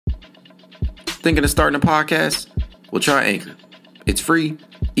Thinking of starting a podcast? Well, try Anchor. It's free,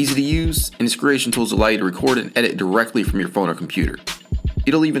 easy to use, and its creation tools allow you to record and edit directly from your phone or computer.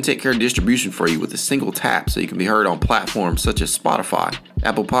 It'll even take care of distribution for you with a single tap so you can be heard on platforms such as Spotify,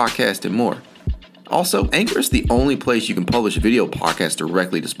 Apple Podcasts, and more. Also, Anchor is the only place you can publish video podcasts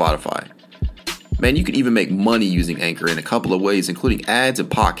directly to Spotify. Man, you can even make money using Anchor in a couple of ways, including ads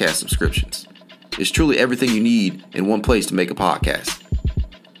and podcast subscriptions. It's truly everything you need in one place to make a podcast.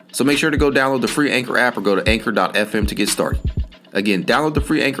 So make sure to go download the free Anchor app or go to anchor.fm to get started. Again, download the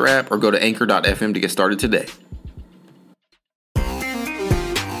free Anchor app or go to anchor.fm to get started today.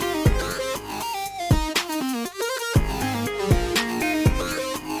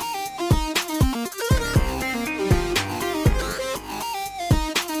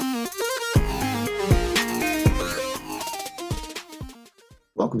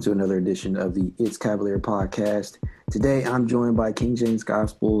 Welcome to another edition of the It's Cavalier podcast. Today, I'm joined by King James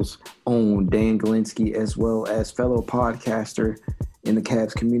Gospel's own Dan Galinsky, as well as fellow podcaster in the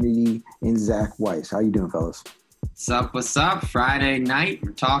Cavs community, in Zach Weiss. How you doing, fellas? What's up? Friday night,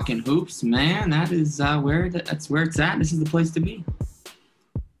 we're talking hoops, man. That's where it's at. This is the place to be.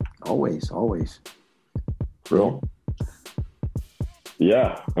 Always. Real?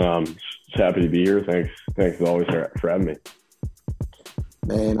 Yeah, just happy to be here. Thanks as always for having me.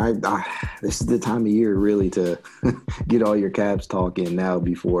 Man, this is the time of year really to get all your Cavs talk in now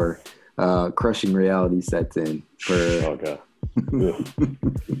before crushing reality sets in. Okay.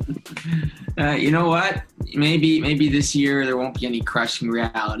 You know what? Maybe this year there won't be any crushing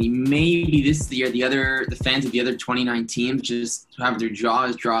reality. Maybe this year the fans of the other 29 teams just have their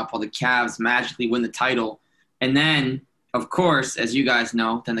jaws drop while the Cavs magically win the title, and then, of course, as you guys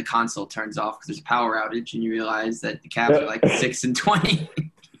know, then the console turns off because there's a power outage, and you realize that the Cavs are like 6-20.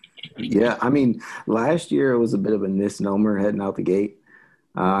 Yeah, I mean, last year it was a bit of a misnomer heading out the gate.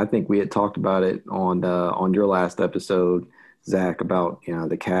 I think we had talked about it on your last episode, Zach, about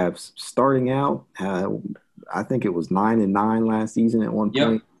the Cavs starting out. I think it was 9-9 last season at one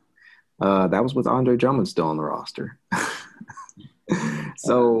point. Yep. That was with Andre Drummond still on the roster.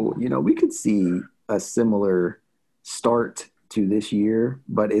 So we could see a similar start to this year,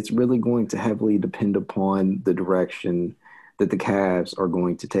 but it's really going to heavily depend upon the direction that the Cavs are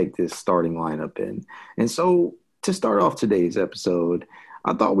going to take this starting lineup in. And so to start off today's episode,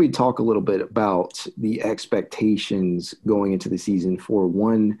 I thought we'd talk a little bit about the expectations going into the season for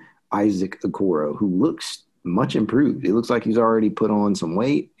one Isaac Okoro, who looks much improved. It looks like he's already put on some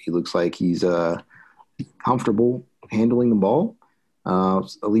weight. He looks like he's comfortable handling the ball,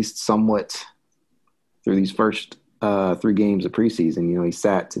 at least somewhat through these first 3 games of preseason. He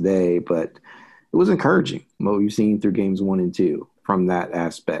sat today, but it was encouraging what we've seen through games 1 and 2 from that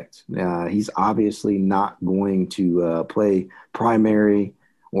aspect. He's obviously not going to play primary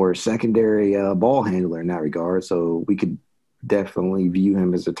or secondary ball handler in that regard, so we could definitely view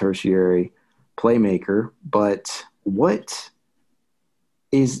him as a tertiary playmaker. But what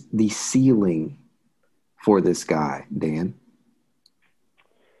is the ceiling for this guy, Dan?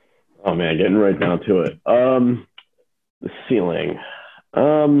 Oh, man, getting right down to it. The ceiling.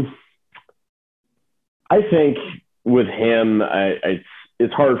 I think with him,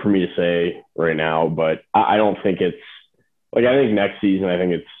 it's hard for me to say right now, but I don't think it's like, I think next season, I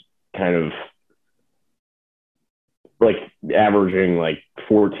think it's kind of like averaging like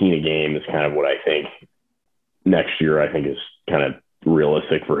 14 a game is kind of what I think next year, I think is kind of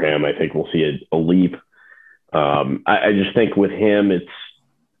realistic for him. I think we'll see a leap. I just think with him,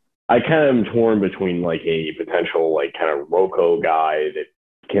 I kind of am torn between like a potential like kind of Rocco guy that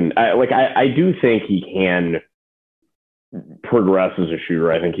I do think he can progress as a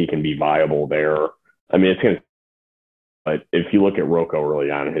shooter. I think he can be viable there. I mean, but if you look at Rocco early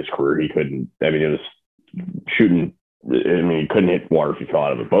on in his career, he couldn't. I mean, it was shooting. I mean, he couldn't hit water if he fell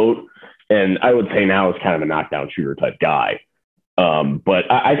out of a boat. And I would say now is kind of a knockdown shooter type guy. But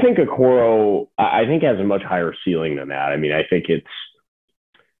I think Okoro, I think has a much higher ceiling than that. I mean, I think it's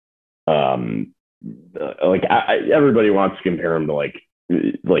everybody wants to compare him to like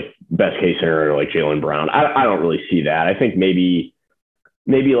best case scenario, like Jaylen Brown. I don't really see that. I think maybe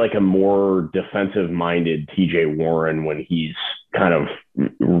like a more defensive minded TJ Warren when he's kind of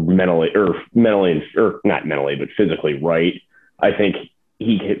mentally or not mentally, but physically right. I think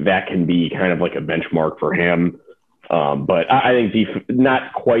that can be kind of like a benchmark for him. But I think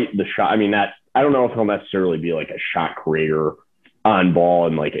not quite the shot. I mean, I don't know if he'll necessarily be like a shot creator on ball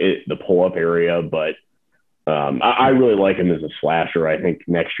in like the pull up area, but I really like him as a slasher. I think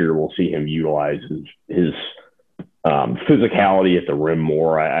next year we'll see him utilize his physicality at the rim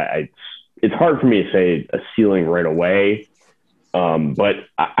more. It's hard for me to say a ceiling right away, But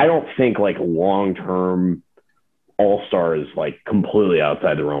I don't think like long-term all-star is like completely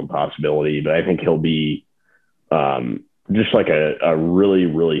outside the realm possibility, but I think he'll be just like a really,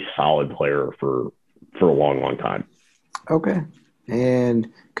 really solid player for a long, long time. Okay.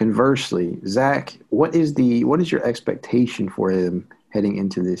 And conversely, Zach, what is your expectation for him heading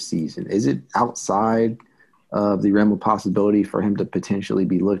into this season? Is it outside of the realm of possibility for him to potentially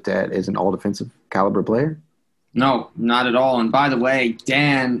be looked at as an all-defensive caliber player? No, not at all. And by the way,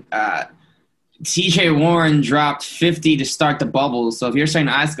 Dan, TJ Warren dropped 50 to start the bubble. So if you're saying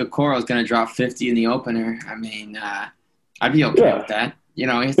Isaac Okoro is going to drop 50 in the opener, I mean, I'd be okay with that. You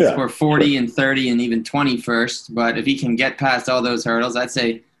know, he has to score 40 and 30 and even 20 first. But if he can get past all those hurdles, I'd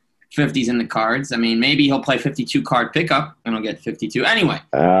say 50's in the cards. I mean, maybe he'll play 52 card pickup and he'll get 52. Anyway.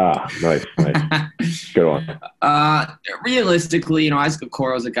 Nice. Good one. Realistically, you know, Isaac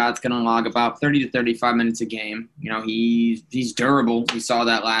Okoro is a guy that's going to log about 30 to 35 minutes a game. You know, he's durable. We saw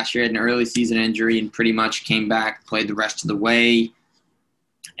that last year. Had an early season injury and pretty much came back, played the rest of the way.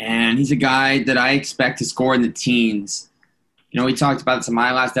 And he's a guy that I expect to score in the teens. You know, we talked about this in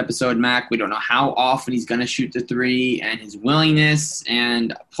my last episode, Mac. We don't know how often he's going to shoot the three, and his willingness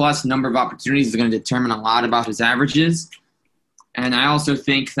and plus number of opportunities is going to determine a lot about his averages. And I also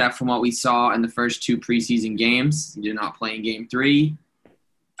think that from what we saw in the first two preseason games, he did not play in game 3.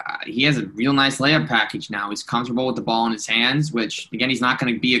 He has a real nice layup package now. He's comfortable with the ball in his hands, which, again, he's not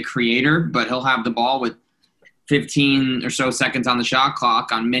going to be a creator, but he'll have the ball with 15 or so seconds on the shot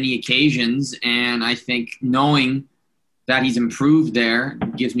clock on many occasions. And I think knowing that he's improved there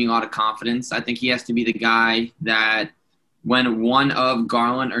gives me a lot of confidence. I think he has to be the guy that when one of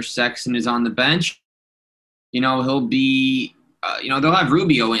Garland or Sexton is on the bench, you know, he'll be, they'll have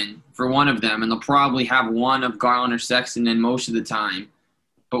Rubio in for one of them, and they'll probably have one of Garland or Sexton in most of the time.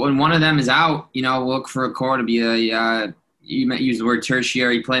 But when one of them is out, you know, look for a core to be you might use the word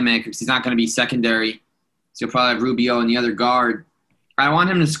tertiary playmaker because he's not going to be secondary. So you'll probably have Rubio and the other guard. I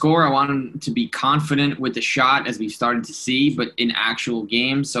want him to score. I want him to be confident with the shot as we've started to see, but in actual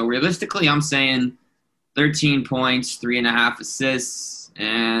games. So realistically, I'm saying 13 points, 3.5 assists,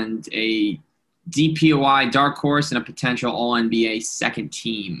 and a DPOI dark horse and a potential All-NBA second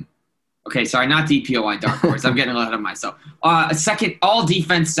team. Okay, sorry, not DPOI dark horse. I'm getting a little ahead of myself. A second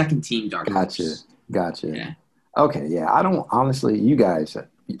all-defense second team dark horse. Gotcha. Yeah. Okay, yeah. I don't – honestly, you guys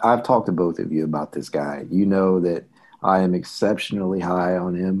 – I've talked to both of you about this guy. You know that – I am exceptionally high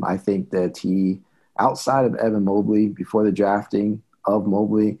on him. I think that he, outside of Evan Mobley, before the drafting of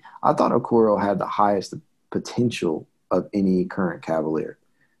Mobley, I thought Okoro had the highest potential of any current Cavalier.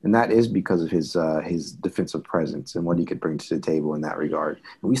 And that is because of his defensive presence and what he could bring to the table in that regard.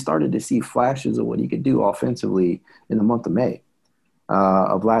 And we started to see flashes of what he could do offensively in the month of May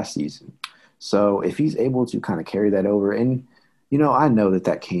of last season. So if he's able to kind of carry that over, and, you know, I know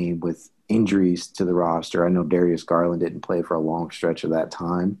that came with injuries to the roster. I know Darius Garland didn't play for a long stretch of that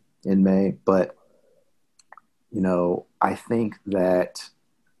time in May, but, you know, I think that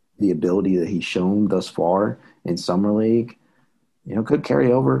the ability that he's shown thus far in Summer League, you know, could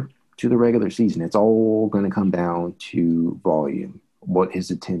carry over to the regular season. It's all going to come down to volume, what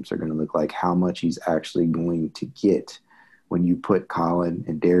his attempts are going to look like, how much he's actually going to get when you put Colin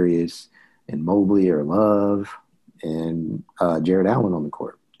and Darius and Mobley or Love and Jared Allen on the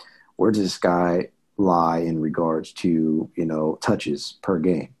court. Where does this guy lie in regards to, you know, touches per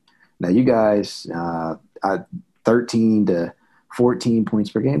game? Now, you guys, 13 to 14 points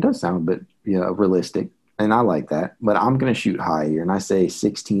per game does sound a bit, you know, realistic, and I like that. But I'm going to shoot high here, and I say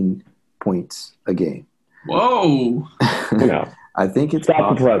 16 points a game. Whoa! I think it's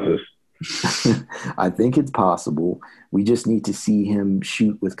possible. I think it's possible. We just need to see him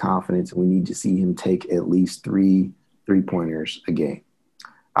shoot with confidence, and we need to see him take at least 3 3-pointers a game.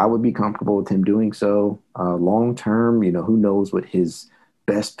 I would be comfortable with him doing so. Long term, you know, who knows what his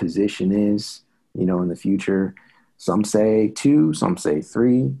best position is, you know, in the future. Some say 2, some say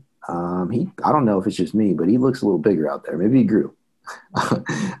 3. I don't know if it's just me, but he looks a little bigger out there. Maybe he grew.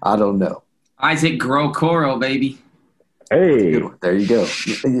 I don't know. Isaac Okoro, baby. Hey, there you go.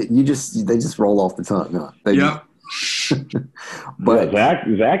 They just roll off the tongue, huh? Yep. But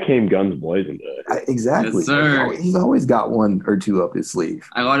Zach came guns blazing today. Exactly. Yes, sir. He's always got 1 or 2 up his sleeve.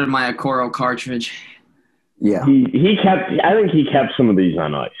 I loaded my Okoro cartridge. Yeah. I think he kept some of these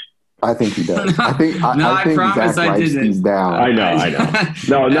on ice. I think he does. I think promise Zach I writes didn't. these down. I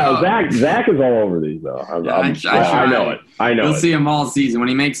know. No, Zach is all over these though. I know it. You'll see him all season. When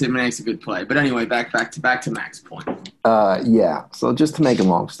he makes a good play. But anyway, back to Mac's point. Yeah. So just to make a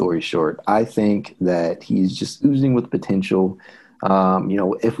long story short, I think that he's just oozing with potential. You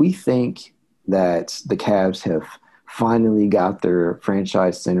know, if we think that the Cavs have finally got their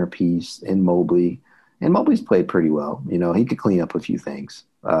franchise centerpiece in Mobley, and Mobley's played pretty well. You know, he could clean up a few things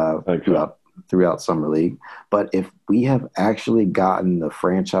throughout summer league. But if we have actually gotten the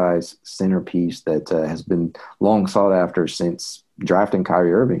franchise centerpiece that has been long sought after since drafting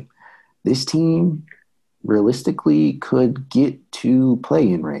Kyrie Irving, this team realistically could get to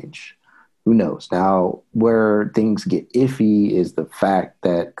play-in range. Who knows? Now, where things get iffy is the fact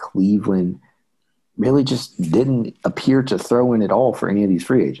that Cleveland really just didn't appear to throw in at all for any of these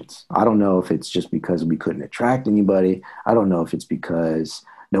free agents. I don't know if it's just because we couldn't attract anybody. I don't know if it's because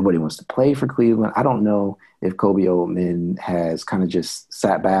nobody wants to play for Cleveland. I don't know if Kobe Oldman has kind of just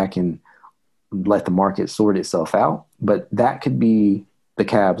sat back and let the market sort itself out. But that could be the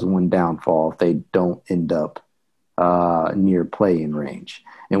Cavs' one downfall if they don't end up near play-in range.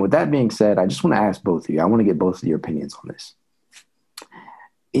 And with that being said, I just want to ask both of you. I want to get both of your opinions on this.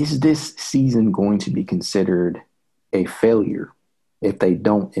 Is this season going to be considered a failure if they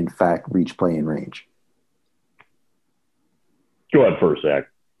don't, in fact, reach play-in range? Go ahead first, Zach.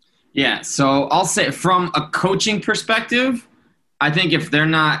 Yeah, so I'll say from a coaching perspective, I think if they're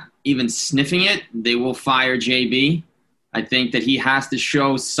not even sniffing it, they will fire JB. I think that he has to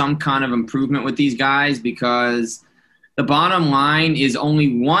show some kind of improvement with these guys because the bottom line is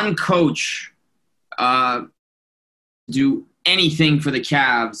only one coach do anything for the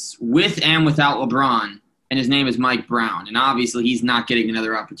Cavs with and without LeBron, and his name is Mike Brown. And obviously he's not getting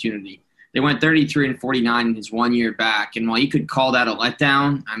another opportunity. They went 33-49 in his 1 year back. And while you could call that a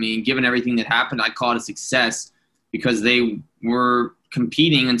letdown, I mean, given everything that happened, I'd call it a success because they were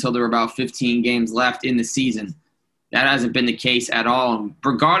competing until there were about 15 games left in the season. That hasn't been the case at all.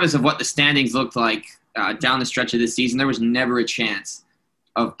 Regardless of what the standings looked like down the stretch of this season, there was never a chance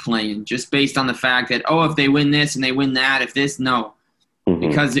of playing just based on the fact that, if they win this and they win that, if this, no. Mm-hmm.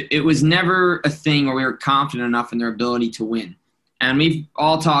 Because it was never a thing where we were confident enough in their ability to win. And we've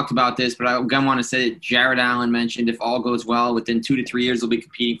all talked about this, but I again want to say that Jared Allen mentioned if all goes well, within 2 to 3 years, they'll be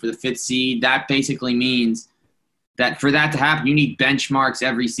competing for the 5th seed. That basically means that for that to happen, you need benchmarks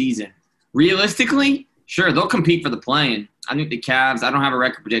every season. Realistically, sure, they'll compete for the play-in. I think the Cavs, I don't have a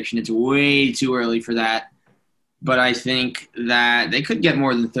record prediction. It's way too early for that. But I think that they could get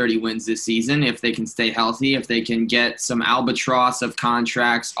more than 30 wins this season if they can stay healthy, if they can get some albatross of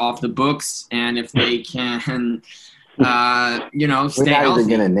contracts off the books, and if they can, stay healthy. We're not even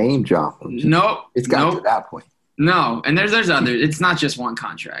going to name drop them. Nope. It's got to that point. No, and there's others. It's not just one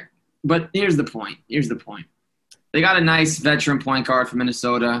contract. But here's the point. They got a nice veteran point guard from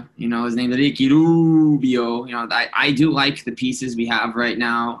Minnesota. His name is Ricky Rubio. I do like the pieces we have right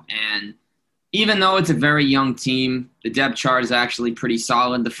now, and even though it's a very young team, the depth chart is actually pretty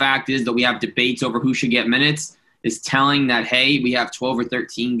solid. The fact is that we have debates over who should get minutes is telling that, hey, we have 12 or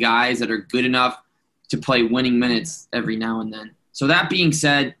 13 guys that are good enough to play winning minutes every now and then. So that being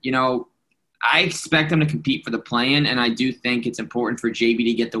said, I expect them to compete for the play-in, and I do think it's important for JB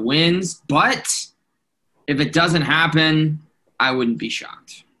to get the wins. But if it doesn't happen, I wouldn't be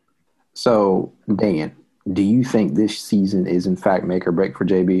shocked. So, Dan, do you think this season is, in fact, make or break for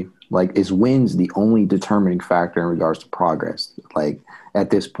JB? Like, is wins the only determining factor in regards to progress, like, at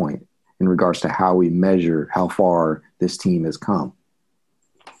this point, in regards to how we measure how far this team has come?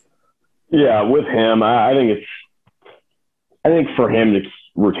 Yeah, with him, I think for him to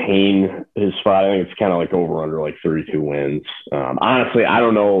retain his spot, I think it's kind of like over under like 32 wins. Honestly, I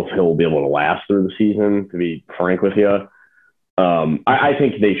don't know if he'll be able to last through the season, to be frank with you. I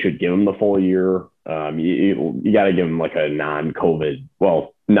think they should give him the full year. You got to give him like a non-COVID,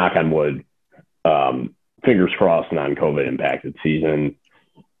 well, knock on wood, fingers crossed, non-COVID impacted season.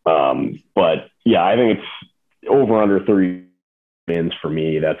 But yeah, I think it's over under 30 wins for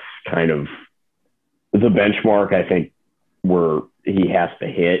me. That's kind of the benchmark I think where he has to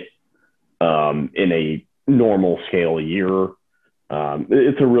hit in a normal scale year.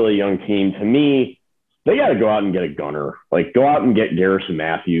 It's a really young team. To me, they got to go out and get a gunner. Like, go out and get Garrison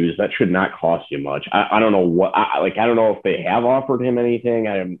Matthews. That should not cost you much. I don't know what. I don't know if they have offered him anything.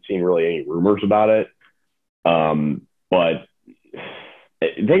 I haven't seen really any rumors about it. But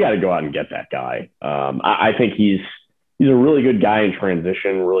they got to go out and get that guy. I think he's a really good guy in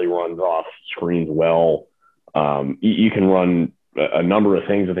transition. Really runs off screens well. You can run a number of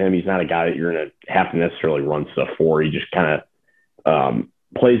things with him. He's not a guy that you're going to have to necessarily run stuff for. He just kind of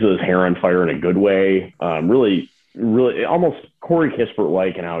plays with his hair on fire in a good way. Really almost Corey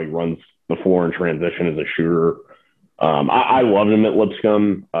Kispert-like in how he runs the floor in transition as a shooter. I loved him at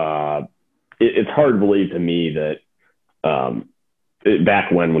Lipscomb. It's hard to believe to me that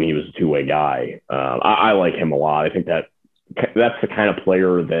back when he was a two-way guy, I like him a lot. I think that's the kind of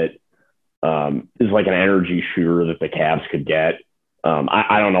player that is like an energy shooter that the Cavs could get.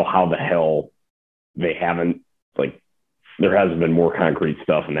 I don't know how the hell they haven't, like, there hasn't been more concrete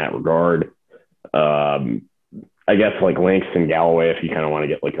stuff in that regard. I guess like Langston Galloway, if you kind of want to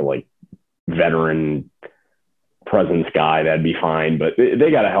get like a veteran presence guy, that'd be fine. But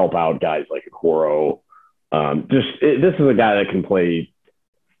they got to help out guys like Okoro. This is a guy that can play,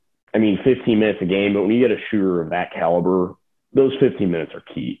 15 minutes a game. But when you get a shooter of that caliber, those 15 minutes are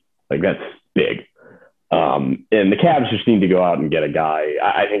key. Like, that's big. And the Cavs just need to go out and get a guy.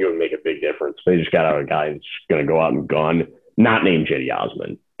 I think it would make a big difference. They just got out a guy that's going to go out and gun, not named Jetty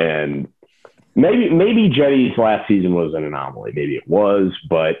Osman. And maybe Jetty's last season was an anomaly. Maybe it was,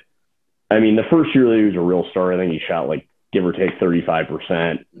 but the first year that he was a real star, I think he shot like give or take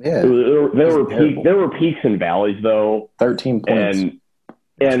 35%. Yeah, there were peaks and valleys though. 13 points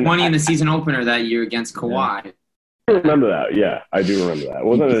and 20 in the season opener that year against Kawhi. Yeah. I remember that. Yeah, I do remember that.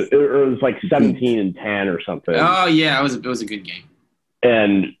 It was like 17 and 10 or something. Oh yeah, it was a good game.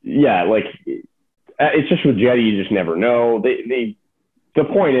 And yeah, like it's just with Jetty, you just never know. The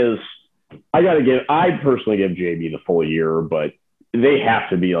point is, I personally give JB the full year, but they have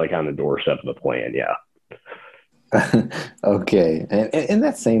to be like on the doorstep of the plan. Yeah. Okay. And in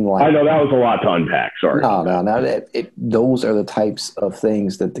that same line, I know that was a lot to unpack. Sorry. No. Those are the types of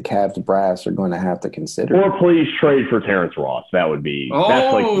things that the Cavs brass are going to have to consider. Or please trade for Terrence Ross. That would be.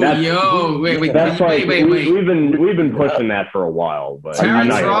 Wait. We've been pushing that for a while, but I'm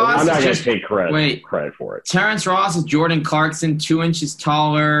not going to take credit for it. Terrence Ross is Jordan Clarkson, 2 inches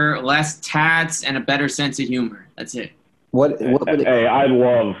taller, less tats, and a better sense of humor. That's it. They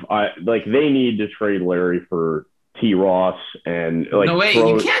need to trade Larry for T. Ross and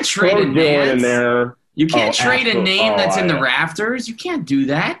you can't trade a Dylan in there. You can't trade a name that's in the rafters. You can't do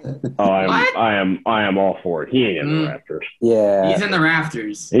that. I am all for it. He ain't in the rafters. Yeah, he's in the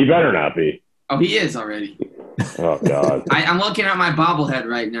rafters. He better not be. Oh, he is already. Oh God. I'm looking at my bobblehead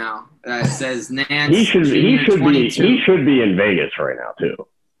right now. It says Nance. He should be in Vegas right now too.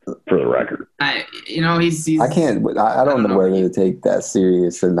 For the record, he's. I can't. I don't know whether to take that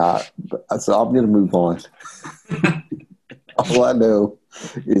serious or not. So I'm going to move on. All I know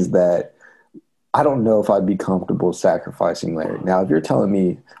is that I don't know if I'd be comfortable sacrificing Larry. Now, if you're telling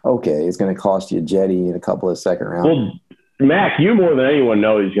me, okay, it's going to cost you a Jetty and a couple of second rounds. Well, Mac, you more than anyone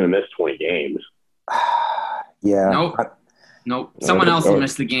know he's going to miss 20 games. Yeah. Nope. Someone else will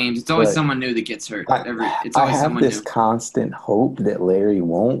miss the games. It's always someone new that gets hurt. It's always someone new. I have this constant hope that Larry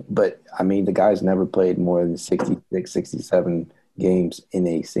won't, but the guy's never played more than 66, 67 games in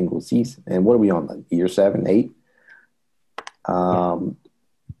a single season. And what are we on, like year 7, 8?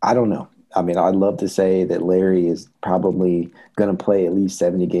 I don't know. I'd love to say that Larry is probably going to play at least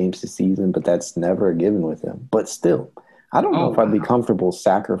 70 games this season, but that's never a given with him. But still, I don't know if I'd be comfortable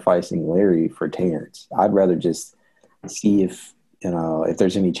sacrificing Larry for Terrence. I'd rather just see if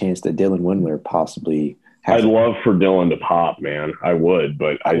there's any chance that Dylan Windler possibly has. I'd love for Dylan to pop, man. I would,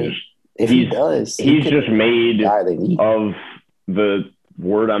 but if he does, he's just made of the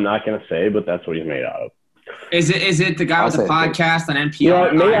word I'm not going to say, but that's what he's made out of. Is it the guy with the podcast on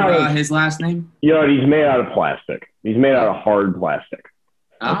NPR? His last name? He's made out of plastic. He's made out of hard plastic.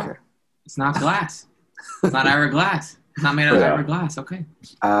 Oh, okay. It's not glass. It's not Ira Glass. It's not made out of Ira Glass. Okay.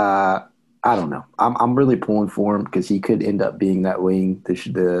 I don't know. I'm really pulling for him because he could end up being that wing, the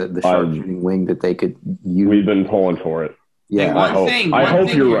sharpshooting wing that they could use. We've been pulling for it. Yeah, I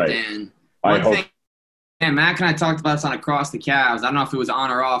hope you're right. Dan, Mac and I talked about this on Across the Cavs. I don't know if it was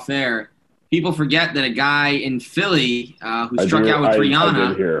on or off air. People forget that a guy in Philly who struck out with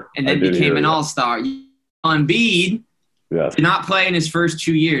Rihanna and then became an all-star. Embiid did not play in his first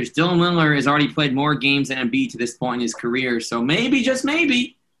 2 years. Dylan Windler has already played more games than Embiid to this point in his career. So maybe, just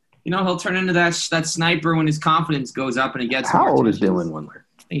maybe, he'll turn into that sniper when his confidence goes up and he gets. How old is Dylan Windler?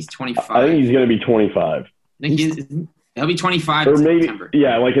 I think he's 25. I think he's going to be 25. I think he'll be 25 or in maybe, September.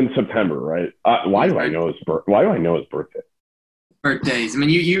 Yeah, like in September, right? Why do I know his birthday? Birthdays.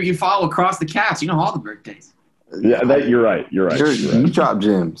 You follow Across the Cavs. You know all the birthdays. Yeah, you're right. You're right. You drop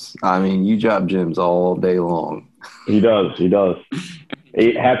gems. You drop gems all day long. He does. Happy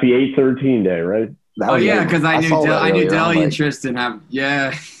 8/13 day, right? Because I knew Deli and Tristan have.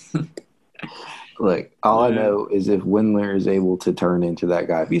 Yeah. Look, all I know is if Windler is able to turn into that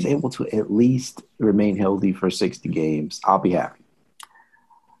guy, if he's able to at least remain healthy for 60 games, I'll be happy.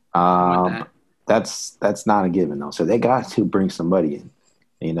 That's not a given though. So they got to bring somebody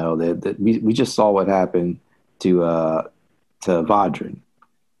in. We just saw what happened to Vaudrin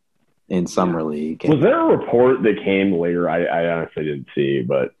in summer league. Was there a report that came later? I honestly didn't see,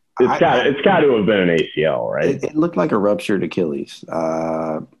 but It's got to have been an ACL, right? It looked like a ruptured Achilles.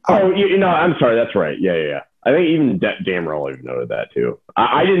 I'm sorry. That's right. Yeah. I think even Dan Morello noted that too.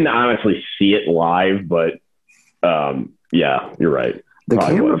 I didn't honestly see it live, but yeah, you're right. The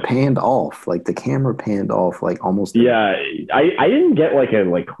camera panned off, like almost. Yeah, I didn't get like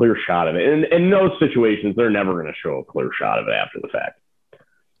a clear shot of it. And in those situations, they're never going to show a clear shot of it after the fact.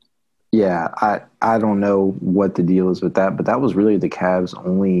 Yeah, I don't know what the deal is with that, but that was really the Cavs'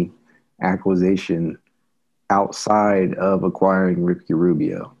 only acquisition outside of acquiring Ricky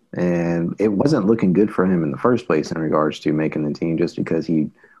Rubio. And it wasn't looking good for him in the first place in regards to making the team, just because he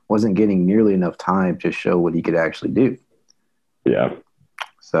wasn't getting nearly enough time to show what he could actually do. Yeah.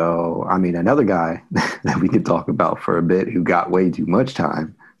 So, I mean, another guy that we could talk about for a bit who got way too much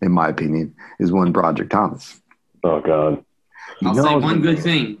time, in my opinion, is one Broderick Thomas. Oh, God. I'll say one good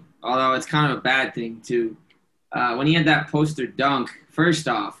thing, although it's kind of a bad thing, too. When he had that poster dunk, first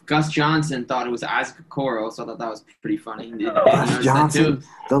off, Gus Johnson thought it was Isaac Okoro, so I thought that was pretty funny. Gus Johnson,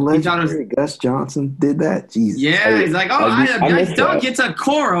 the legendary Gus Johnson did that? Jesus. Yeah, he's like, nice dunk, it's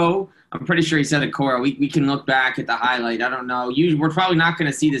Okoro. I'm pretty sure he said Okoro. We can look back at the highlight. I don't know. We're probably not going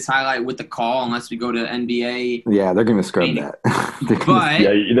to see this highlight with the call unless we go to NBA. Yeah, they're going to scrub that.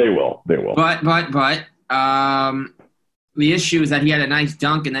 Yeah, they will. They will. But the issue is that he had a nice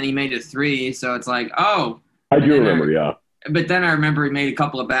dunk and then he made a three, so it's like, oh. I do remember, yeah. But then I remember he made a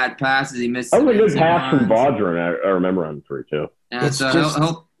couple of bad passes. He missed. That was a good pass from Bodger, I remember on three too. Yeah,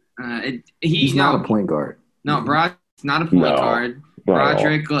 so he's not a point guard. No, Broderick's not a point guard.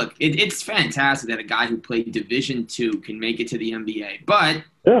 Broderick, look, it's fantastic that a guy who played Division II can make it to the NBA. But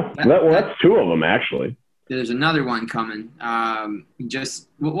yeah, that's two of them actually. There's another one coming.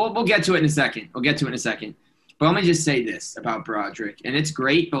 We'll get to it in a second. But let me just say this about Broderick, and it's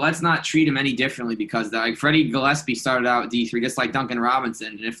great, but let's not treat him any differently because Freddie Gillespie started out at D3 just like Duncan Robinson.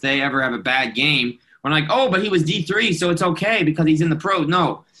 And if they ever have a bad game, we're like, oh, but he was D3, so it's okay because he's in the pros.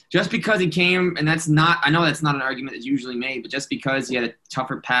 No, just because he came, and I know that's not an argument that's usually made, but just because he had a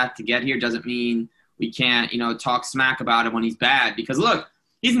tougher path to get here doesn't mean we can't, talk smack about him when he's bad. Because look,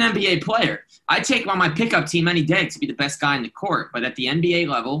 he's an NBA player. I take him on my pickup team any day to be the best guy in the court, but at the NBA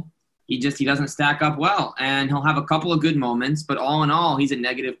level, he doesn't stack up well, and he'll have a couple of good moments, but all in all, he's a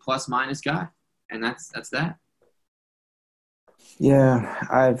negative plus-minus guy, and that's that.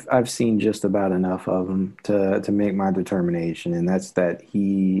 Yeah, I've seen just about enough of him to make my determination, and that's that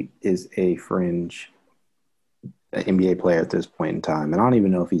he is a fringe NBA player at this point in time, and I don't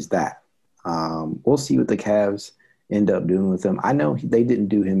even know if he's that. We'll see what the Cavs end up doing with him. I know they didn't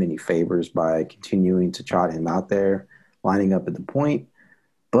do him any favors by continuing to trot him out there, lining up at the point.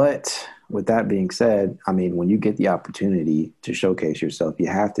 But with that being said, I mean, when you get the opportunity to showcase yourself, you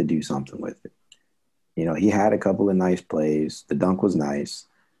have to do something with it. He had a couple of nice plays. The dunk was nice,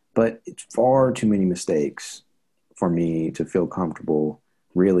 but it's far too many mistakes for me to feel comfortable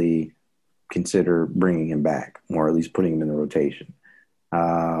really consider bringing him back or at least putting him in the rotation.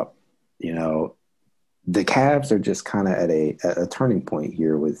 The Cavs are just kind of at a turning point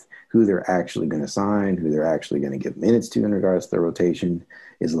here with who they're actually going to sign, who they're actually going to give minutes to in regards to their rotation.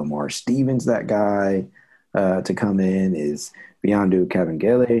 Is Lamar Stevens that guy to come in? Is Biyando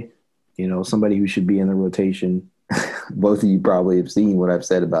Kabengele, somebody who should be in the rotation? Both of you probably have seen what I've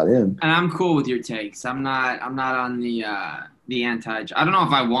said about him. And I'm cool with your takes. I'm not on the anti. I don't know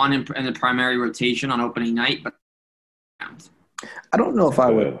if I want him in the primary rotation on opening night, but I don't know if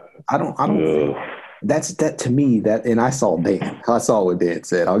I would. I don't think. That's that to me that, and I saw what Dan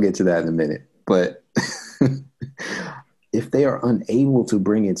said. I'll get to that in a minute. But if they are unable to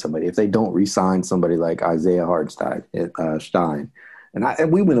bring in somebody, if they don't re-sign somebody like Isaiah Hartenstein,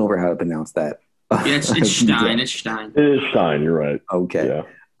 and we went over how to pronounce that. Yeah, it's Stein. It's Stein. It is Stein. You're right. Okay. Yeah.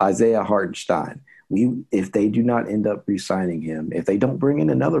 Isaiah Hartenstein. If they do not end up re-signing him, if they don't bring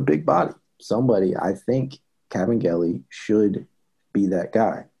in another big body, somebody, I think Kabengele should be that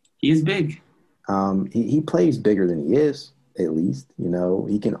guy. He is big. He plays bigger than he is, at least.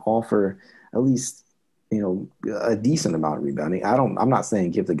 He can offer at least, a decent amount of rebounding. I'm not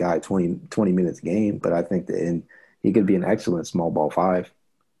saying give the guy 20 minutes a game, but I think that he could be an excellent small ball five.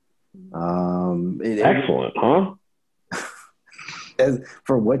 Excellent, huh?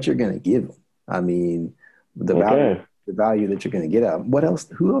 For what you're going to give him. I mean, the value that you're going to get out. What else?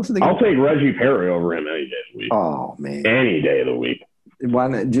 Who else? I'll take Reggie Perry over him any day of the week. Oh, man. Any day of the week. Why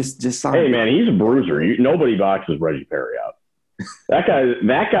not just sign? Hey, man, he's a bruiser. Nobody boxes Reggie Perry out. That guy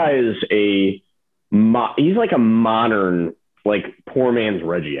is he's like a modern, poor man's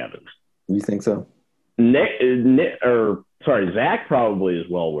Reggie Evans. You think so? Zach probably is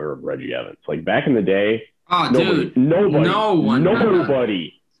well aware of Reggie Evans. Back in the day, nobody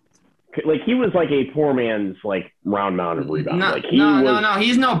like he was like a poor man's like round mound of rebound. No, like no.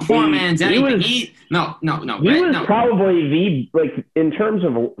 He's no poor man's anything. He was probably like in terms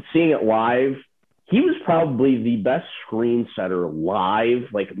of seeing it live, he was probably the best screen setter live,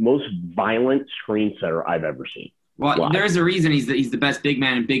 like most violent screen setter I've ever seen. Well, live. There's a reason he's the best big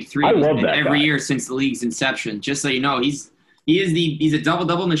man in Big Three. I love that every guy. year since the league's inception. Just so you know, he's a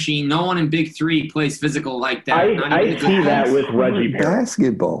double machine. No one in Big Three plays physical like that. I see that with Reggie Perry.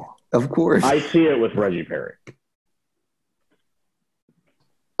 Basketball, of course. I see it with Reggie Perry.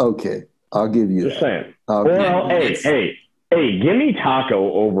 Okay, I'll give you Just saying. Well, hey, give me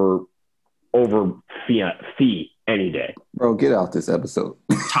Taco over Fee any day. Bro, get out this episode.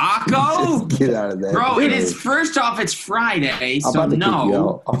 Taco? Get out of that. Bro, it is first off, it's Friday, so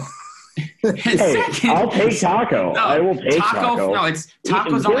no. Hey, I'll take Taco. I will take Taco. No,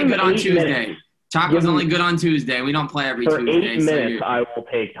 Taco's only good on Tuesday. Taco's only good on Tuesday. We don't play every Tuesday. For 8 minutes, I will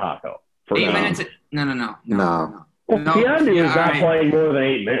take Taco. 8 minutes? No. No. Well, Keanu is not playing more than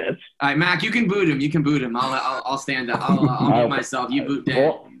 8 minutes. All right, Mac, you can boot him. I'll stand up. I'll mute myself. You boot Dan.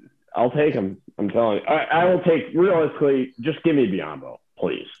 Well, I'll take him. I'm telling you. I will take, realistically, just give me Biyombo,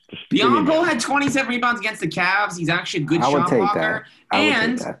 please. Biyombo had 27 rebounds against the Cavs. He's actually a good shot blocker.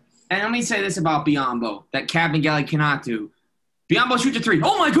 And let me say this about Biyombo that Kabengele cannot do. Biyombo shoots a three.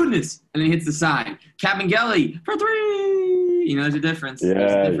 Oh, my goodness. And then he hits the side. Kabengele for three. You know, there's a difference. Yeah,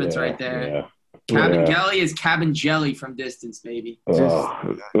 there's a difference right there. Yeah. Kabengele is Kabengele from distance, baby. If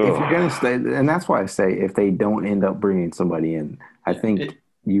you're going to stay, and that's why I say if they don't end up bringing somebody in, I think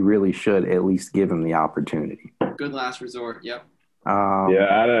you really should at least give them the opportunity. Good last resort. Yep. I'm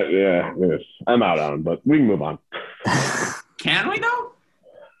out on him, but we can move on. Can we, though?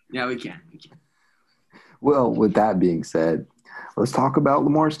 Yeah, we can. Well, with that being said, let's talk about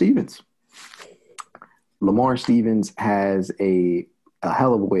Lamar Stevens. Lamar Stevens has a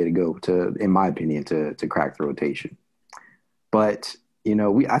hell of a way to go in my opinion, to crack the rotation. But, you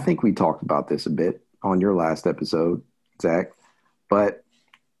know, I think we talked about this a bit on your last episode, Zach. But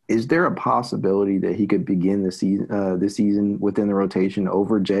is there a possibility that he could begin this season within the rotation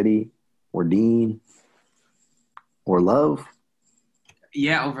over Jetty or Dean or Love?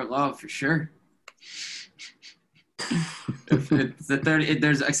 Yeah, over Love for sure.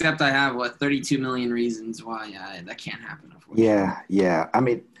 Except I have 32 million reasons why that can't happen. Yeah. I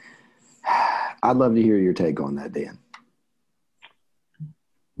mean, I'd love to hear your take on that, Dan.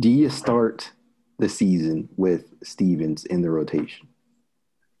 Do you start the season with Stevens in the rotation?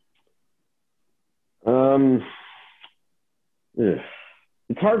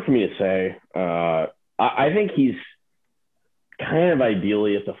 It's hard for me to say. I think he's kind of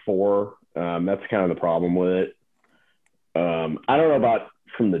ideally at the 4. That's kind of the problem with it. I don't know about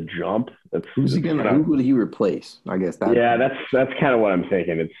from the jump. Who would he replace? I guess that's kind of what I'm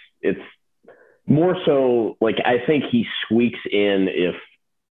thinking. It's more so like I think he squeaks in if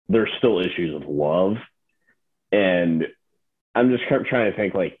there's still issues with Love, and I'm just trying to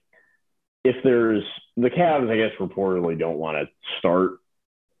think like if there's the Cavs, I guess reportedly don't want to start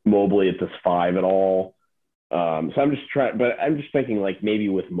Mobley at this 5 at all. So I'm just thinking like maybe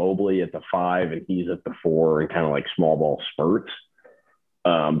with Mobley at the 5 and he's at the 4 and kind of like small ball spurts.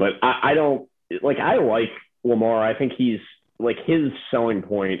 But I don't like, I like Lamar. I think he's like his selling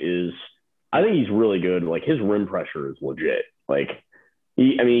point is, I think he's really good. Like his rim pressure is legit. Like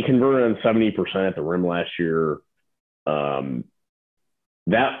he converted on 70% at the rim last year.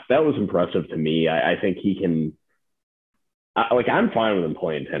 That was impressive to me. I think he can, I'm fine with him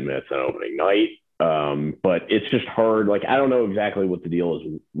playing 10 minutes on opening night. But it's just hard. Like, I don't know exactly what the deal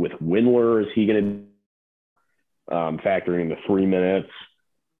is with Windler. Is he going to factoring in the 3 minutes?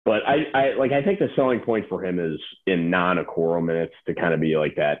 But I think the selling point for him is in non-Okoro minutes to kind of be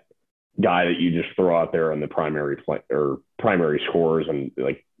like that guy that you just throw out there on the primary play or primary scores and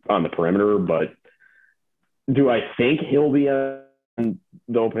like on the perimeter. But do I think he'll be on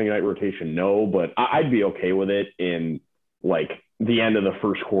the opening night rotation? No, but I'd be okay with it in like the end of the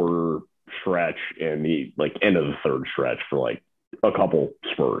first quarter stretch and the like end of the third stretch for like a couple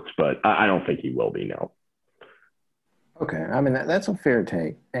spurts, but I don't think he will be now. Okay, I mean that's a fair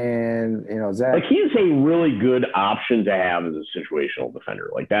take, and you know Zach, like he's a really good option to have as a situational defender.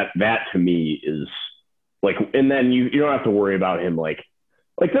 Like that to me is like, and then you don't have to worry about him like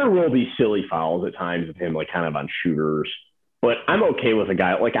there will be silly fouls at times with him like kind of on shooters, but I'm okay with a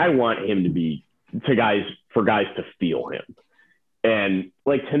guy like I want him to be for guys to feel him. And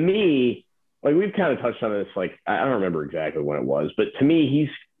like to me, like we've kind of touched on this, like I don't remember exactly when it was, but to me he's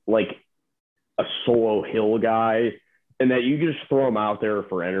like a solo hill guy, and that you just throw him out there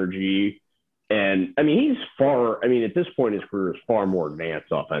for energy And I mean, at this point, his career is far more advanced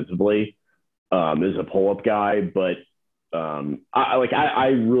offensively as a pull-up guy. But I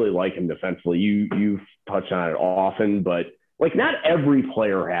really like him defensively. You've touched on it often, but like not every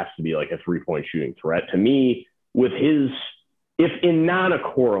player has to be like a 3-point shooting threat. To me, with if in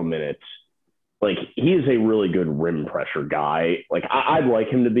non-Okoro minutes, like he is a really good rim pressure guy. Like I'd like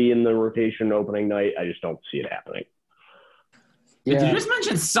him to be in the rotation opening night. I just don't see it happening. Yeah. Did you just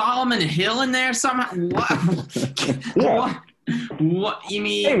mention Solomon Hill in there somehow? What? Yeah. What you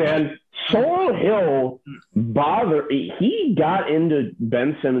mean? Hey man, Solomon Hill he got into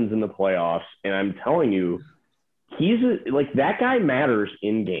Ben Simmons in the playoffs, and I'm telling you, that guy matters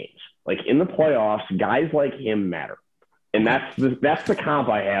in games. Like in the playoffs, guys like him matter. And that's the comp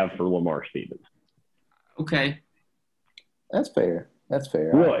I have for Lamar Stevens. Okay. That's fair.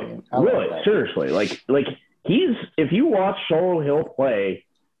 Really, seriously. Like if you watch Solomon Hill play,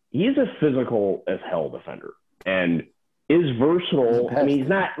 he's a physical as hell defender and is versatile. I mean, he's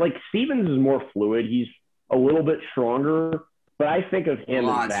not like Stevens is more fluid. He's a little bit stronger, but I think of him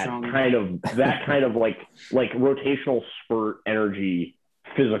as that kind of like rotational spurt energy,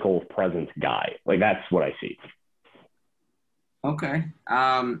 physical presence guy. Like that's what I see. Okay.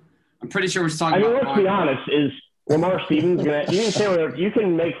 I'm pretty sure we're talking about. Let's be honest. Is Lamar Stevens you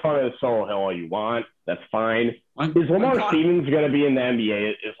can make fun of Solomon Hill all you want. That's fine. Is Lamar Stevens going to be in the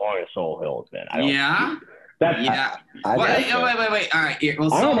NBA as long as Solomon Hill has been? Yeah. Wait. All right.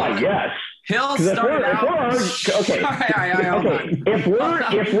 Well, oh my guess. Hill started out. Okay. If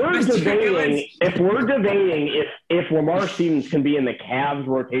we're debating if Lamar Stevens can be in the Cavs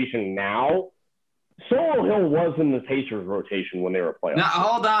rotation now, Solomon Hill was in the Pacers rotation when they were playoffs. No,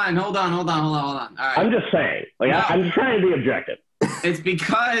 hold on. All right. I'm just saying. I'm just trying to be objective. It's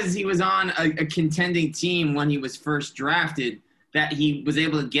because he was on a contending team when he was first drafted that he was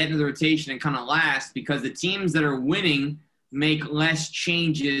able to get into the rotation and kind of last, because the teams that are winning make less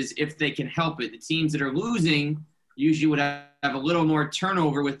changes if they can help it. The teams that are losing usually would have a little more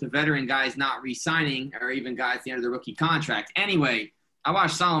turnover with the veteran guys not re-signing, or even guys at the end of the rookie contract. Anyway, I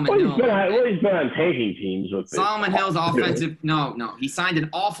watched Solomon Hill. He's been on tanking teams with Solomon Hill's offensive. No. He signed an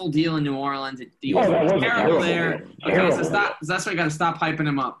awful deal in New Orleans. He was terrible there. Okay, so that's why you got to stop hyping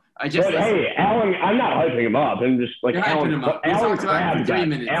him up. Hey, Alan, I'm not hyping him up. I'm just like Alan Crabb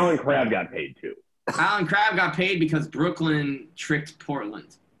got paid too. Alan Crabb got paid because Brooklyn tricked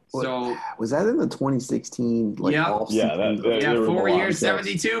Portland. So was that in the 2016 off-season? Yeah, 4 years,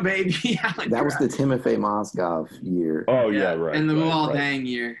 72, baby. That was the Timofey Mozgov year. Oh yeah, right. And the Luol Deng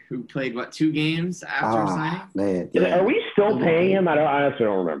year, who played 2 games after signing. Man, are we still paying him? I honestly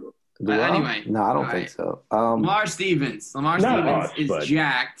don't remember. Anyway, no, I don't think so. Lamar Stevens is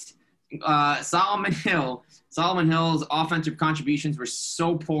jacked. Solomon Hill's offensive contributions were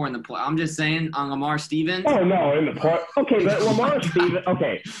so poor in the play. I'm just saying on Lamar Stevens. Oh no, in the play. Okay, but Lamar Stevens.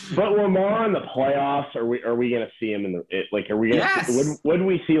 Okay, but Lamar in the playoffs. Are we going to see him in the Are we going? Yes. Would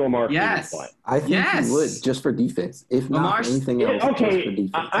we see Lamar Stevens play? I think he would, just for defense. If not anything else, just for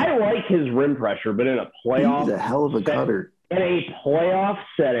defense. I like his rim pressure, but in a playoff, he's a hell of a cutter. In a playoff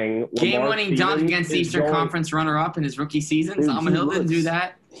setting, game-winning dunk against Eastern Conference runner-up in his rookie season. Solomon Hill didn't do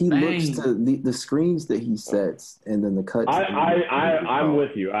that. He looks to the screens that he sets, and then the cuts. I'm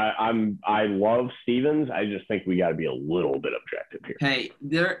with you. I love Stevens. I just think we got to be a little bit objective here. Hey,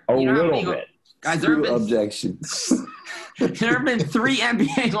 a little bit. Guys, there have been objections. There have been 3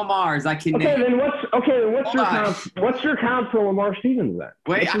 NBA Lamars I can name. What's your comp for Lamar Stevens then?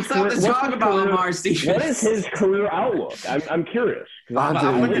 Wait, I still have to talk about Lamar Stevens. What is his career outlook? I'm curious.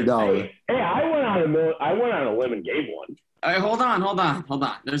 $500. Hey, I went on a limb and gave one. All right, hold on.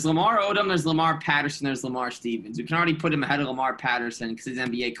 There's Lamar Odom, there's Lamar Patterson, there's Lamar Stevens. We can already put him ahead of Lamar Patterson because his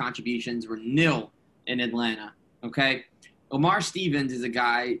NBA contributions were nil in Atlanta. Okay? Lamar Stevens is a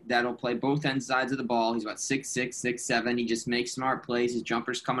guy that'll play both end sides of the ball. He's about 6'6", 6'7". He just makes smart plays. His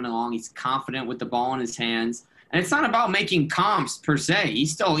jumper's coming along. He's confident with the ball in his hands. And it's not about making comps per se.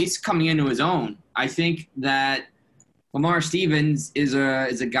 He's coming into his own. I think that Lamar Stevens is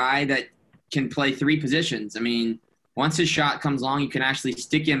a guy that can play 3 positions. I mean, once his shot comes along, you can actually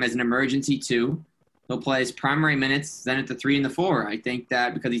stick him as an emergency 2. He'll play his primary minutes, then at the 3 and the 4. I think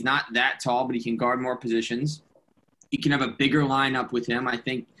that because he's not that tall, but he can guard more positions. You can have a bigger lineup with him. I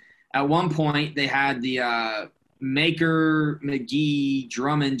think at one point they had the Maker, McGee,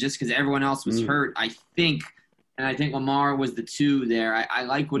 Drummond just because everyone else was hurt, I think. And I think Lamar was the 2 there. I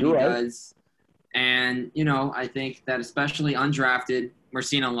like what he does. And, I think that especially undrafted, we're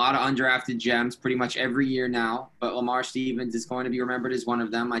seeing a lot of undrafted gems pretty much every year now. But Lamar Stevens is going to be remembered as one of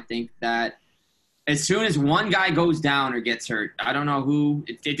them. I think that as soon as one guy goes down or gets hurt, I don't know who.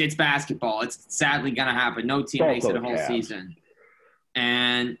 It's basketball. It's sadly going to happen. No team makes it a whole season.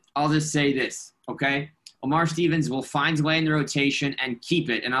 And I'll just say this, okay? Lamar Stevens will find his way in the rotation and keep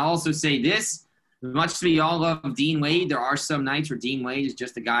it. And I'll also say this. As much as we all love Dean Wade, there are some nights where Dean Wade is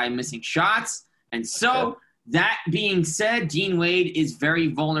just a guy missing shots. And so that being said, Dean Wade is very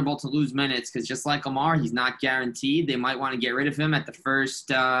vulnerable to lose minutes because just like Lamar, he's not guaranteed. They might want to get rid of him at the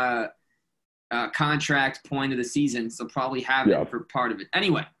first contract point of the season, so probably have it for part of it.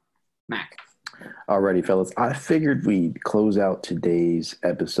 Anyway, Mac. Alrighty, fellas. I figured we'd close out today's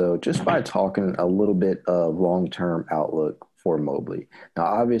episode just by talking a little bit of long-term outlook for Mobley. Now,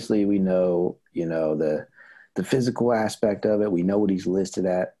 obviously, we know, the physical aspect of it. We know what he's listed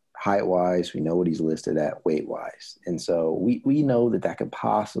at height-wise. We know what he's listed at weight-wise. And so we know that could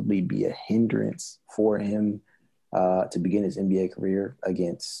possibly be a hindrance for him to begin his NBA career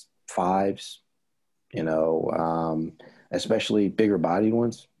against fives, especially bigger bodied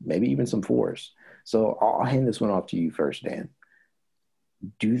ones, maybe even some fours. So I'll hand this one off to you first, Dan.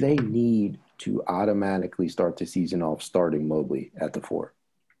 Do they need to automatically start the season off starting Mobley at the 4?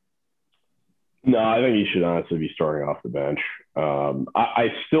 No, I think he should honestly be starting off the bench. I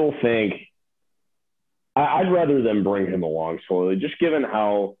still think I'd rather them bring him along slowly, just given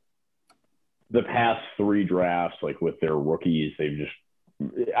how the past 3 drafts, like with their rookies, they've just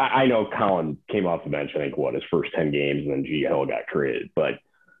 – I know Colin came off the bench, I think, his first 10 games, and then G. Hill got created. But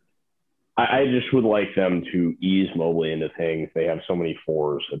I just would like them to ease Mobley into things. They have so many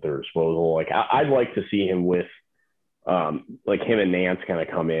 4s at their disposal. Like, I'd like to see him with like him and Nance kind of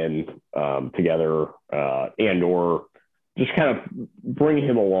come in together and or just kind of bring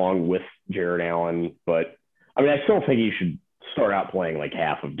him along with Jared Allen. But, I mean, I still think he should start out playing like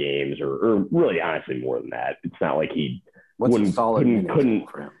half of games or really honestly more than that. It's not like he – What's solid couldn't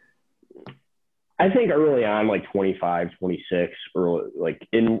for him? I think early on, like 25, 26, or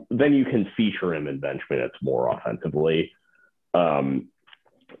then you can feature him in bench minutes more offensively. And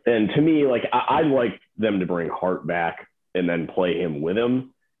to me, like I'd like them to bring Hart back and then play him with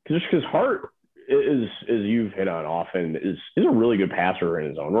him, just because Hart is, as you've hit on often, is a really good passer in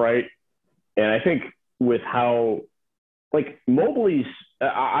his own right. And I think with how like Mobley's,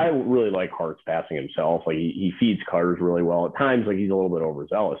 I really like Hart's passing himself. Like he feeds cutters really well. At times, like he's a little bit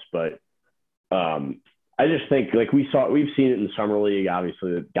overzealous, but I just think like we've seen it in the summer league.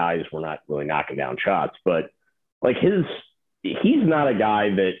 Obviously, the guys were not really knocking down shots, but like he's not a guy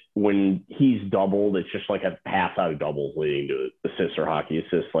that when he's doubled, it's just like a pass out of doubles leading to assists or hockey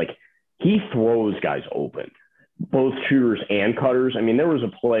assists. Like he throws guys open, both shooters and cutters. I mean, there was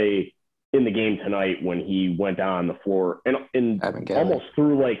a play in the game tonight when he went down on the floor and almost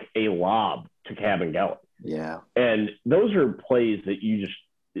threw like a lob to Kabengele. Yeah. And those are plays that you just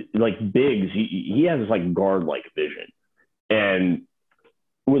like Biggs, he has this like guard-like vision and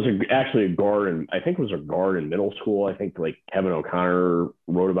was actually a guard. And I think was a guard in middle school. I think like Kevin O'Connor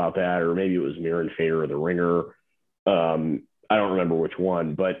wrote about that, or maybe it was Mirren Fader or The Ringer. I don't remember which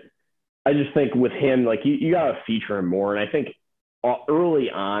one, but I just think with him, like you got to feature him more. And I think early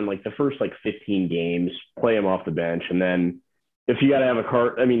on, like the first like 15 games, play him off the bench. And then if you got to have a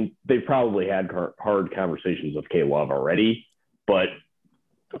card, I mean, they probably had hard conversations with K-Love already, but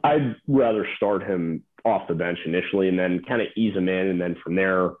I'd rather start him off the bench initially and then kind of ease him in. And then from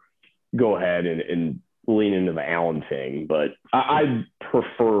there, go ahead and lean into the Allen thing. But I'd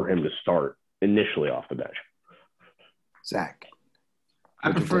prefer him to start initially off the bench. Zach.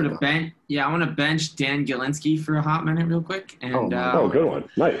 I prefer to bench. Yeah, I want to bench Dan Gilinski for a hot minute real quick. And, good one.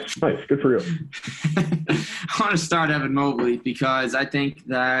 Nice. Good for you. I want to start Evan Mobley because I think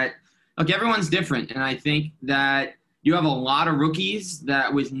that, look, everyone's different. And I think that you have a lot of rookies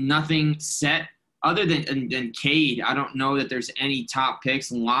that with nothing set other than Cade, I don't know that there's any top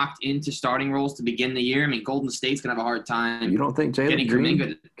picks locked into starting roles to begin the year. I mean, Golden State's going to have a hard time. You don't think Jalen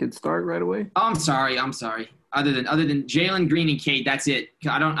Green could start right away? Oh, I'm sorry. Other than Jalen Green and Cade, that's it.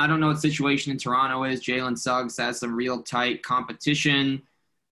 I don't know what the situation in Toronto is. Jalen Suggs has some real tight competition.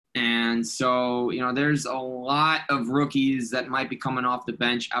 And so, there's a lot of rookies that might be coming off the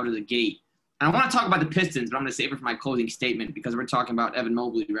bench out of the gate. And I want to talk about the Pistons, but I'm going to save it for my closing statement because we're talking about Evan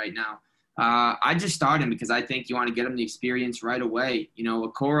Mobley right now. I just start him because I think you want to get him the experience right away.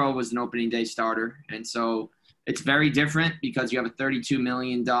 Okoro was an opening day starter, and so it's very different because you have a $32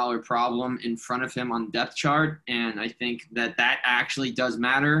 million problem in front of him on the depth chart, and I think that actually does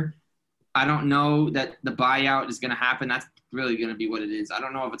matter. I don't know that the buyout is going to happen. That's really going to be what it is. I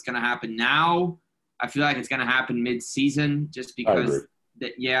don't know if it's going to happen now. I feel like it's going to happen mid-season just because –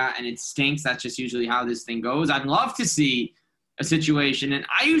 and it stinks. That's just usually how this thing goes. I'd love to see a situation, and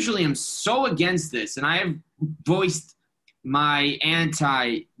I usually am so against this, and I have voiced my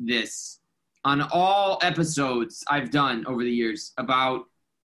anti this on all episodes I've done over the years about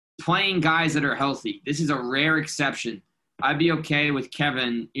playing guys that are healthy. This is a rare exception. I'd be okay with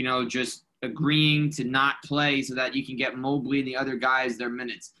Kevin, just agreeing to not play so that you can get Mobley and the other guys their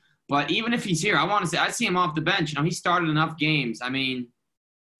minutes. But even if he's here, I see him off the bench. He started enough games. I mean,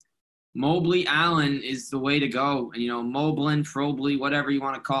 Mobley, Allen is the way to go. And, Moblin, Frobley, whatever you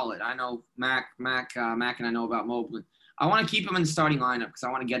want to call it. I know Mac and I know about Moblin. I want to keep him in the starting lineup because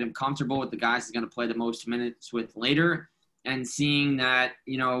I want to get him comfortable with the guys he's going to play the most minutes with later, and seeing that,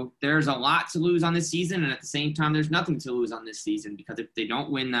 there's a lot to lose on this season, and at the same time, there's nothing to lose on this season because if they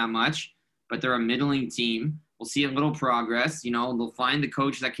don't win that much, but they're a middling team, we'll see a little progress. They'll find the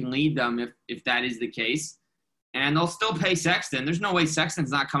coach that can lead them if that is the case. And they'll still pay Sexton. There's no way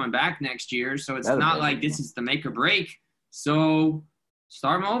Sexton's not coming back next year, so it's not like this is the make or break. So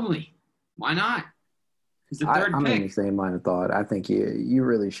start Mobley. Why not? He's the third I'm pick. in the same line of thought. I think you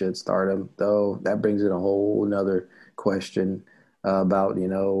really should start him, though. That brings in a whole nother question about,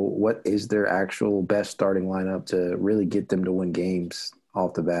 what is their actual best starting lineup to really get them to win games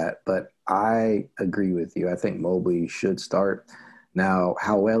off the bat. But I agree with you. I think Mobley should start. Now,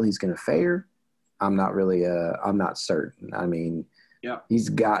 how well he's going to fare, I'm not certain. I mean, He's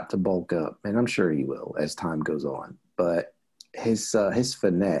got to bulk up, and I'm sure he will as time goes on. But his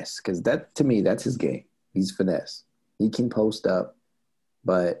finesse, because that, to me, that's his game. He's finesse. He can post up,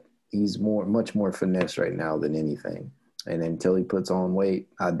 but he's much more finesse right now than anything. And until he puts on weight,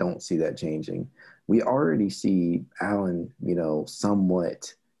 I don't see that changing. We already see Allen,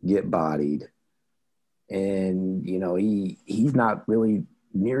 somewhat get bodied. And, he's not really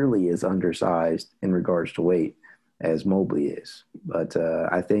nearly as undersized in regards to weight as Mobley is. But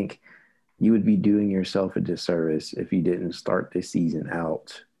I think you would be doing yourself a disservice if you didn't start the season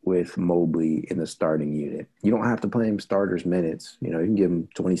out with Mobley in the starting unit. You don't have to play him starters minutes. You can give him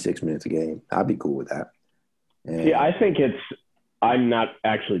 26 minutes a game. I'd be cool with that. And I think I'm not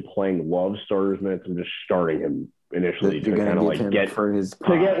actually playing Love starters minutes. I'm just starting him initially to kind of get for his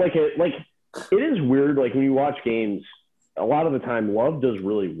to get it is weird. Like when you watch games, a lot of the time Love does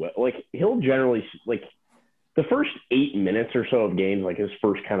really well. Like he'll generally the first 8 minutes or so of games, like his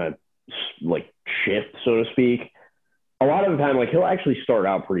first kind of shift, so to speak. A lot of the time, he'll actually start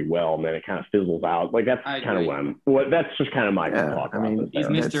out pretty well, and then it kind of fizzles out. That's kind of that's just kind of my thought. I mean, he's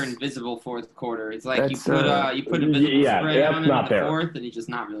Mr. Invisible fourth quarter. It's like you put invisible spray on him in the fourth, and he's just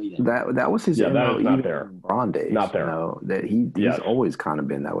not really there. That was his that was not there. LeBron days. Not there. That he's always kind of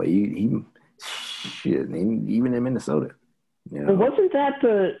been that way. Even in Minnesota. Well, wasn't that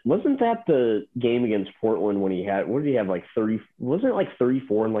the game against Portland when he had, what did he have, 30? Wasn't it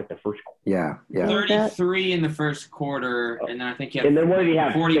 34 in the first quarter? Yeah. 33 in the first quarter, and then I think he had. And then what did he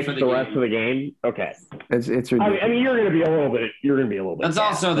have? 40 for the rest of the game. Okay, it's ridiculous. I mean, you're going to be a little bit. That's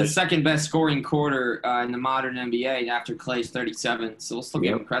also the second best scoring quarter in the modern NBA after Clay's 37. So we'll still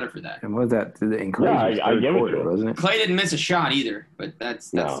give him credit for that. And what was that? In Clay's I give quarter, it to him. wasn't it? Clay didn't miss a shot either, but that's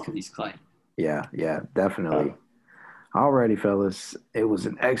because he's Clay. Yeah, definitely. Alrighty, fellas. It was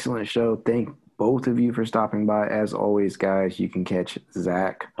an excellent show. Thank both of you for stopping by. As always, guys, you can catch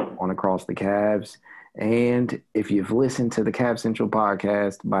Zach on Across the Cavs. And if you've listened to the Cavs Central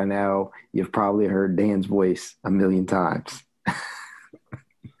podcast by now, you've probably heard Dan's voice a million times.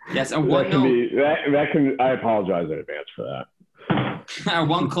 Yes, I apologize in advance for that.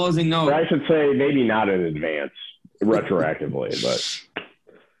 One closing note. Or I should say maybe not in advance, retroactively, but...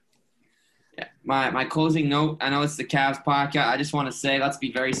 My closing note, I know it's the Cavs podcast. I just want to say, let's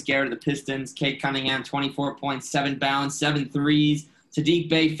be very scared of the Pistons. Cade Cunningham, 24 points, 7 bounds, 7 threes. Sadiq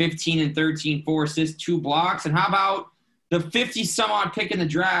Bey, 15 and 13, 4 assists, 2 blocks. And how about the 50-some-odd pick in the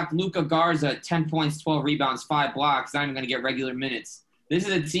draft, Luka Garza, 10 points, 12 rebounds, 5 blocks. Not even going to get regular minutes. This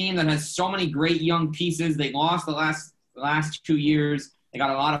is a team that has so many great young pieces. They lost the last 2 years. They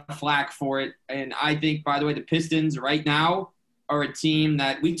got a lot of flack for it. And I think, by the way, the Pistons right now are a team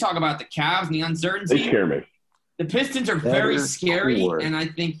that we talk about the Cavs and the uncertainty. They scare me. The Pistons are very scary, and I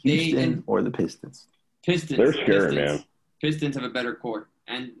think Houston or the Pistons. Pistons. They're scary, man. Pistons have a better core.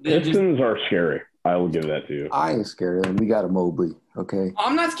 And Pistons are scary. I will give that to you. I ain't scared of them. We got a Mobley, okay?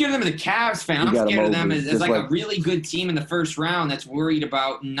 I'm not scared of them as a Cavs fan. I'm scared of them as a really good team in the first round that's worried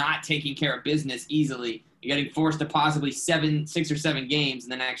about not taking care of business easily. You're getting forced to possibly 6 or 7 games in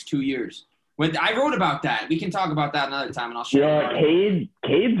the next 2 years. I wrote about that. We can talk about that another time, and I'll show you.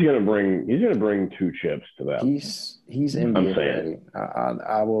 Cade's gonna bring 2 chips to that. He's NBA ready.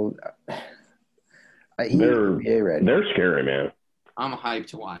 I will. He's NBA ready. They're scary, man. I'm hyped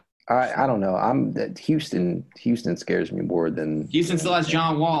to watch I don't know. Houston scares me more than Houston still has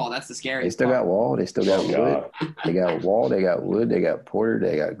John Wall. That's the they scariest still part. got Wall. They still got Wood. They got Wall. They got Wood. They got Porter.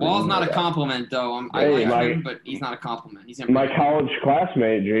 They got Green. Wall's not a got, compliment, though. I Hey, like him, but he's not a compliment. He's My college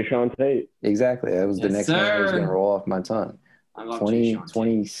classmate, Jay Sean Tate. exactly. That was the Yes, next name that was sir. going to roll off my tongue. I love 20, Jay Sean Tate.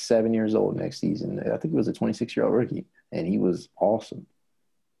 27 years old next season. I think he was a 26-year-old rookie, and he was awesome.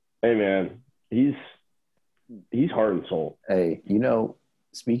 Hey man, he's heart and soul. Hey,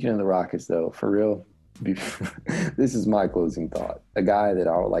 speaking of the Rockets, though, for real, this is my closing thought. A guy that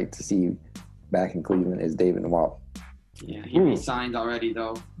I would like to see back in Cleveland is David Nwaba. Yeah, he re-signed already,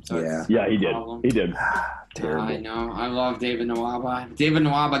 though. So Yeah. Yeah, he did. problem. He did. Terrible. I know. I love David Nwaba. David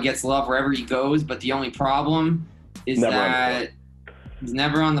Nwaba gets love wherever he goes, but the only problem is that he's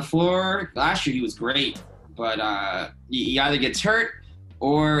never on the floor. Last year he was great, but he either gets hurt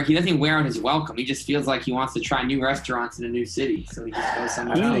or he doesn't even wear out his welcome. He just feels like he wants to try new restaurants in a new city, so he just goes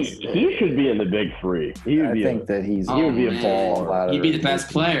somewhere else. He should be in the big three. He would I be think that he's Oh, would be a man. ball out of He'd be the it. best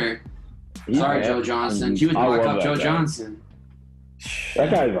player. He's- Sorry, Joe Johnson. He was I Black love Up that Joe guy. Johnson.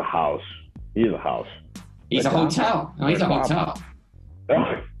 That guy's a house. He's a house. He's a hotel. No, he's a hotel.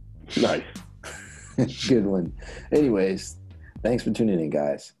 Oh, nice. Good one. Anyways, thanks for tuning in,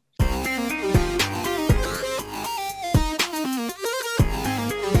 guys.